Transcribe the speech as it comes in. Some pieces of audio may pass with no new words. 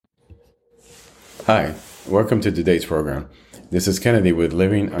Hi, welcome to today's program. This is Kennedy with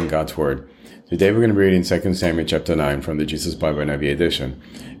Living on God's Word. Today we're going to be reading 2 Samuel chapter 9 from the Jesus Bible NIV edition.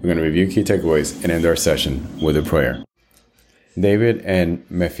 We're going to review key takeaways and end our session with a prayer. David and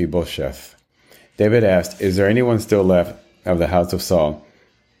Mephibosheth. David asked, "Is there anyone still left of the house of Saul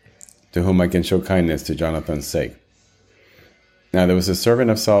to whom I can show kindness to Jonathan's sake?" Now there was a servant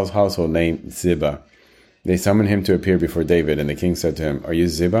of Saul's household named Ziba. They summoned him to appear before David, and the king said to him, "Are you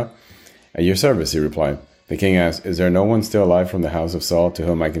Ziba?" "At your service," he replied. The king asked, "Is there no one still alive from the house of Saul to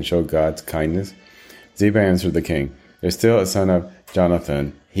whom I can show God's kindness?" Ziba answered the king, "There's still a son of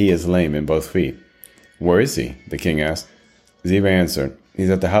Jonathan. He is lame in both feet." "Where is he?" the king asked. Ziba answered, "He's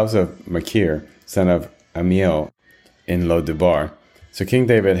at the house of Machir, son of Amiel, in Lodebar." So King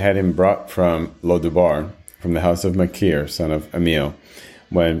David had him brought from Lodebar, from the house of Machir, son of Amiel.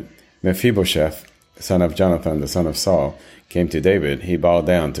 When Mephibosheth, son of Jonathan, the son of Saul, came to David, he bowed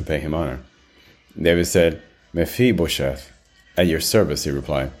down to pay him honor. David said, "Mephibosheth, at your service," he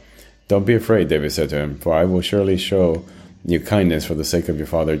replied. "Don't be afraid," David said to him, "for I will surely show you kindness for the sake of your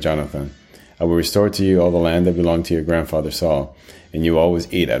father Jonathan. I will restore to you all the land that belonged to your grandfather Saul, and you will always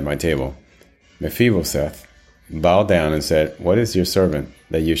eat at my table." Mephibosheth bowed down and said, "What is your servant,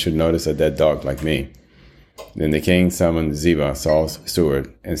 that you should notice a dead dog like me?" Then the king summoned Ziba, Saul's steward,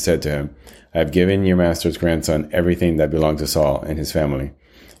 and said to him, "I have given your master's grandson everything that belonged to Saul and his family.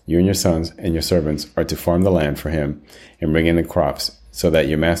 You and your sons and your servants are to farm the land for him and bring in the crops, so that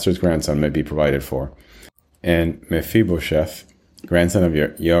your master's grandson may be provided for. And Mephibosheth, grandson of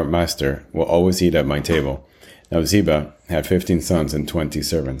your master, will always eat at my table." Now Ziba had 15 sons and 20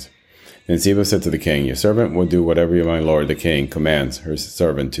 servants. Then Ziba said to the king, "Your servant will do whatever my lord the king commands her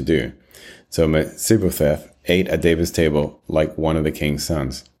servant to do." So Mephibosheth ate at David's table like one of the king's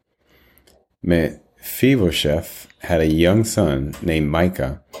sons. Mephibosheth had a young son named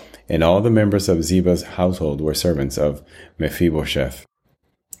Micah, and all the members of Ziba's household were servants of Mephibosheth.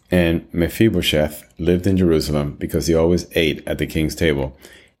 And Mephibosheth lived in Jerusalem because he always ate at the king's table.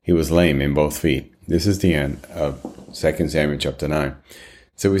 He was lame in both feet. This is the end of 2 Samuel chapter 9.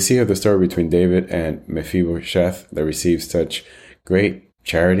 So we see how the story between David and Mephibosheth that receives such great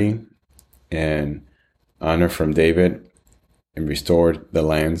charity and honor from David and restored the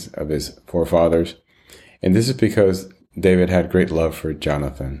lands of his forefathers. And this is because David had great love for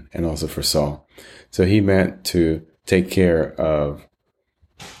Jonathan and also for Saul. So he meant to take care of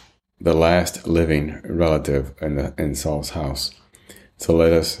the last living relative in Saul's house. So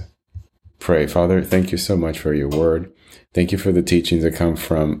let us pray. Father, thank you so much for your word. Thank you for the teachings that come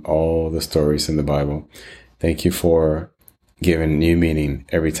from all the stories in the Bible. Thank you for giving new meaning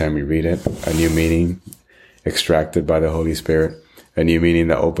every time we read it, a new meaning extracted by the Holy Spirit, a new meaning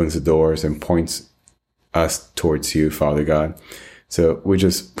that opens the doors and points us towards you, Father God. So we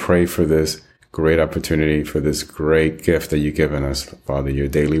just pray for this great opportunity, for this great gift that you've given us, Father, your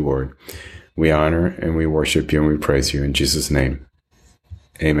daily word. We honor and we worship you and we praise you in Jesus' name.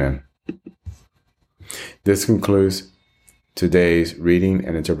 Amen. This concludes today's reading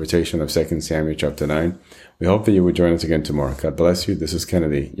and interpretation of 2 Samuel chapter 9. We hope that you will join us again tomorrow. God bless you. This is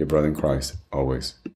Kennedy, your brother in Christ, always.